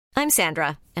I'm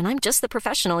Sandra, and I'm just the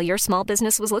professional your small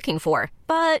business was looking for.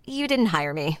 But you didn't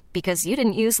hire me because you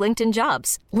didn't use LinkedIn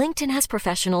Jobs. LinkedIn has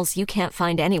professionals you can't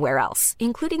find anywhere else,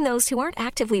 including those who aren't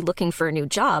actively looking for a new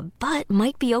job, but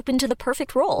might be open to the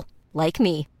perfect role, like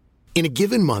me. In a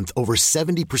given month, over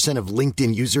 70% of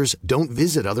LinkedIn users don't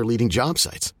visit other leading job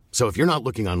sites. So if you're not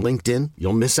looking on LinkedIn,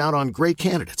 you'll miss out on great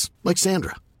candidates like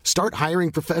Sandra. Start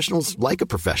hiring professionals like a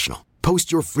professional.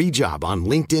 Post your free job on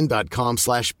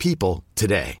linkedin.com/people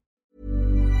today.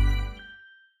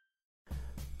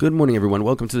 Good morning, everyone.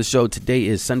 Welcome to the show. Today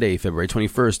is Sunday, February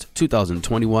 21st,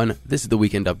 2021. This is the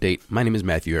Weekend Update. My name is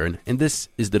Matthew Aaron, and this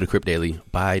is the Decrypt Daily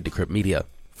by Decrypt Media.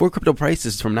 For crypto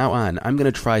prices from now on, I'm going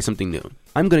to try something new.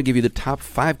 I'm going to give you the top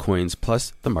 5 coins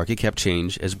plus the market cap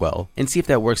change as well, and see if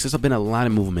that works. There's been a lot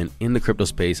of movement in the crypto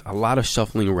space, a lot of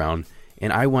shuffling around,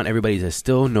 and I want everybody to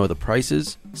still know the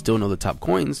prices, still know the top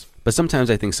coins, but sometimes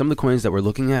I think some of the coins that we're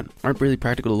looking at aren't really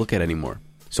practical to look at anymore.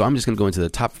 So I'm just going to go into the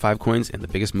top 5 coins and the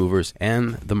biggest movers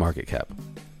and the market cap.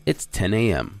 It's 10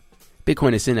 a.m.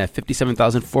 Bitcoin is in at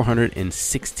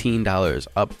 $57,416,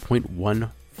 up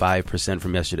 0.15%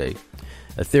 from yesterday.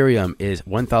 Ethereum is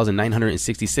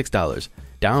 $1,966,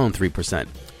 down 3%.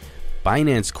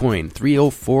 Binance Coin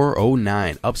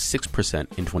 30409, up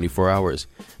 6% in 24 hours.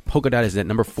 Polkadot is at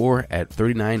number 4 at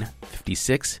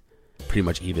 39.56, pretty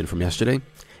much even from yesterday.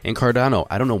 And Cardano,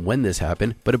 I don't know when this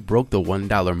happened, but it broke the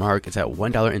 $1 mark. It's at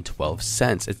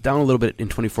 $1.12. It's down a little bit in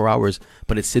 24 hours,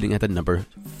 but it's sitting at the number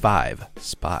 5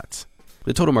 spot.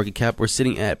 The total market cap, we're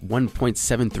sitting at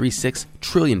 $1.736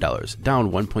 trillion,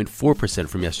 down 1.4%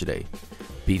 from yesterday.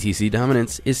 BTC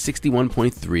dominance is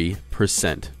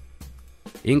 61.3%.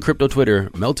 In crypto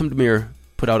Twitter, Meltem Demirors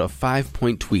put out a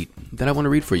 5-point tweet that I want to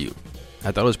read for you.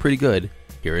 I thought it was pretty good.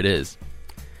 Here it is.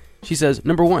 She says,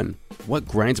 number 1, what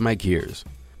grinds my gears?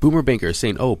 Boomer banker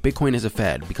saying, oh, Bitcoin is a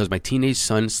fad because my teenage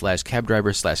son / cab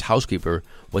driver / housekeeper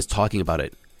was talking about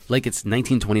it. Like it's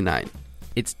 1929.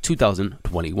 It's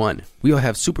 2021. We all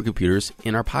have supercomputers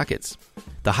in our pockets.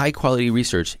 The high quality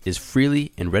research is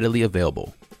freely and readily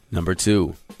available. Number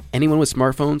 2, anyone with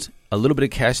smartphones, a little bit of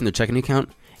cash in their checking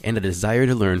account, and a desire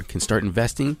to learn can start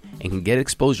investing and can get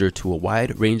exposure to a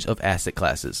wide range of asset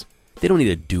classes. They don't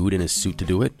need a dude in a suit to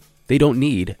do it. They don't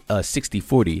need a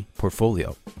 60-40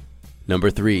 portfolio.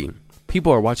 Number 3,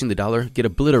 people are watching the dollar get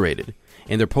obliterated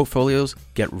and their portfolios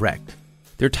get wrecked.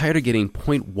 They're tired of getting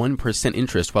 0.1%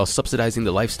 interest while subsidizing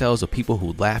the lifestyles of people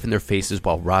who laugh in their faces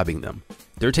while robbing them.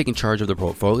 They're taking charge of their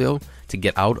portfolio to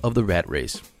get out of the rat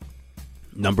race.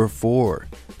 Number 4,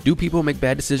 do people make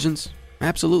bad decisions?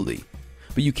 Absolutely.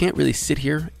 But you can't really sit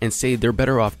here and say they're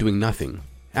better off doing nothing.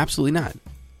 Absolutely not.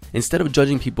 Instead of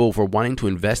judging people for wanting to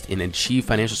invest and achieve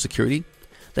financial security,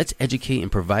 let's educate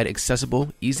and provide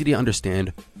accessible, easy to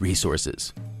understand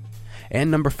resources.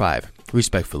 And number 5,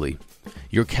 respectfully,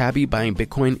 your cabbie buying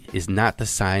Bitcoin is not the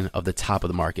sign of the top of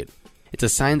the market. It's a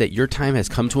sign that your time has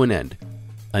come to an end.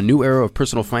 A new era of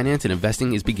personal finance and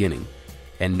investing is beginning,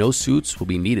 and no suits will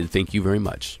be needed, thank you very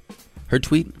much. Her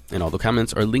tweet and all the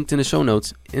comments are linked in the show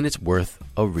notes, and it's worth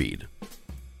a read.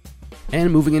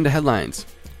 And moving into headlines,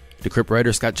 Decrypt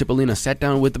writer Scott Cipollina sat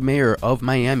down with the mayor of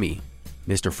Miami,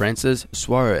 Mr. Francis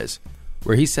Suarez,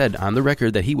 where he said on the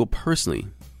record that he will personally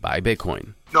buy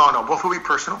Bitcoin. No, both will be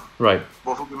personal. Right.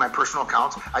 Both will be my personal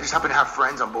accounts. I just happen to have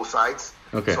friends on both sides.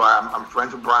 Okay. So I'm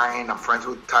friends with Brian, I'm friends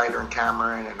with Tyler and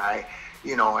Cameron, and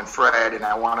and Fred, and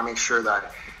I want to make sure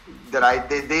that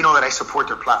they know that I support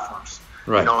their platforms.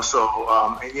 Right.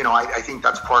 I think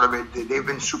that's part of it. They've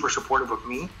been super supportive of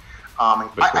me.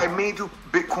 I may do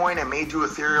Bitcoin, I may do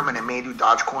Ethereum, and I may do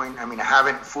Dogecoin. I mean, I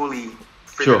haven't fully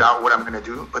figured out what I'm going to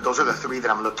do, but those are the 3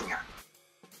 that I'm looking at.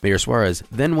 Mayor Suarez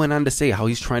then went on to say how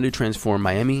he's trying to transform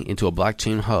Miami into a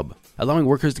blockchain hub, allowing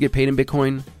workers to get paid in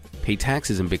Bitcoin, pay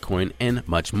taxes in Bitcoin, and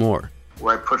much more.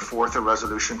 Where I put forth a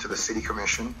resolution to the city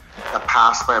commission that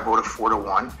passed by a vote of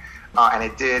 4-1, and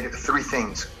it did 3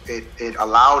 things. It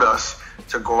allowed us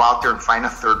to go out there and find a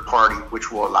third party,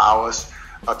 which will allow us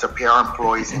to pay our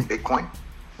employees in Bitcoin.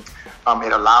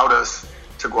 It allowed us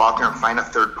to go out there and find a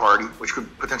third party, which could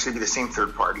potentially be the same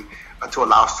third party, to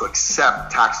allow us to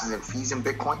accept taxes and fees in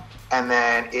Bitcoin. And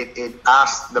then it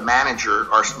asked the manager,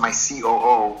 or my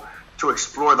COO, to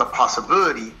explore the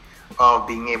possibility of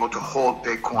being able to hold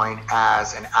Bitcoin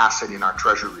as an asset in our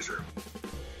treasury reserve.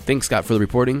 Thanks, Scott, for the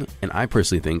reporting, and I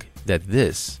personally think that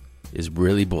this is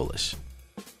really bullish.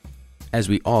 As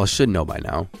we all should know by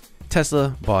now,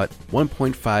 Tesla bought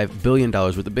 $1.5 billion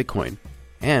worth of Bitcoin,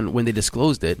 and when they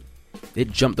disclosed it,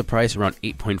 it jumped the price around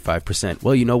 8.5%.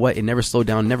 Well, you know what? It never slowed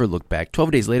down, never looked back.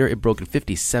 12 days later, it broke in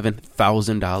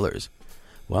 $57,000.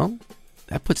 Well,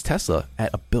 that puts Tesla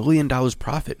at $1 billion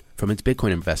profit from its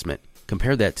Bitcoin investment.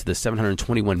 Compare that to the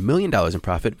 $721 million in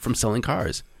profit from selling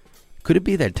cars. Could it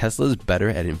be that Tesla is better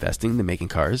at investing than making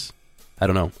cars? I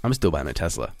don't know. I'm still buying a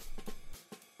Tesla.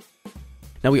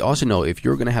 Now, we also know if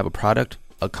you're going to have a product,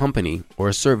 a company, or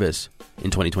a service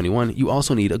in 2021, you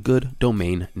also need a good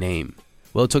domain name.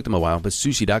 Well, it took them a while, but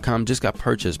Sushi.com just got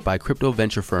purchased by crypto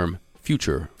venture firm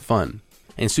Future Fun.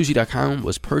 And Sushi.com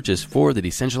was purchased for the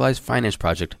decentralized finance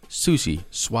project Sushi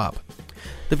Swap.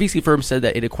 The VC firm said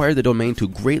that it acquired the domain to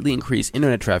greatly increase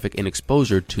internet traffic and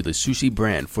exposure to the sushi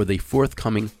brand for the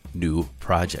forthcoming new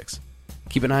projects.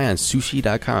 Keep an eye on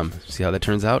Sushi.com, see how that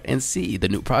turns out, and see the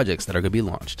new projects that are going to be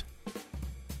launched.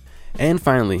 And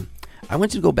finally, I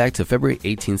want you to go back to February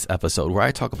 18th episode where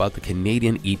I talk about the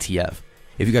Canadian ETF.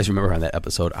 If you guys remember on that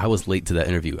episode, I was late to that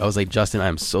interview. I was like, Justin,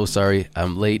 I'm so sorry.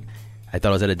 I'm late. I thought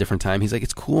I was at a different time. He's like,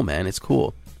 it's cool, man. It's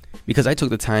cool. Because I took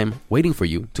the time waiting for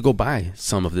you to go buy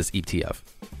some of this ETF.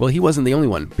 Well, he wasn't the only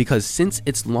one, because since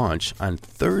its launch on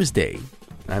Thursday,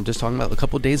 and I'm just talking about a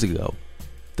couple days ago,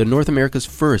 the North America's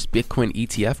first Bitcoin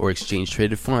ETF or exchange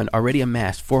traded fund already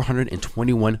amassed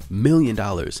 $421 million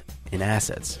in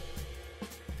assets.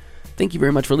 Thank you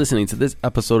very much for listening to this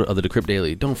episode of the Decrypt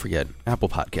Daily. Don't forget, Apple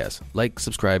Podcasts. Like,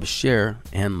 subscribe, share,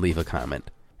 and leave a comment.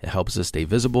 It helps us stay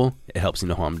visible, it helps you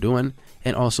know how I'm doing,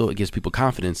 and also it gives people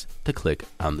confidence to click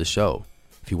on the show.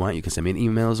 If you want, you can send me an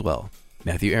email as well.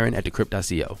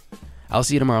 MatthewAaron@decrypt.co. I'll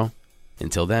see you tomorrow.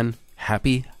 Until then,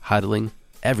 happy hodling,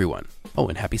 everyone. Oh,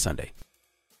 and happy Sunday.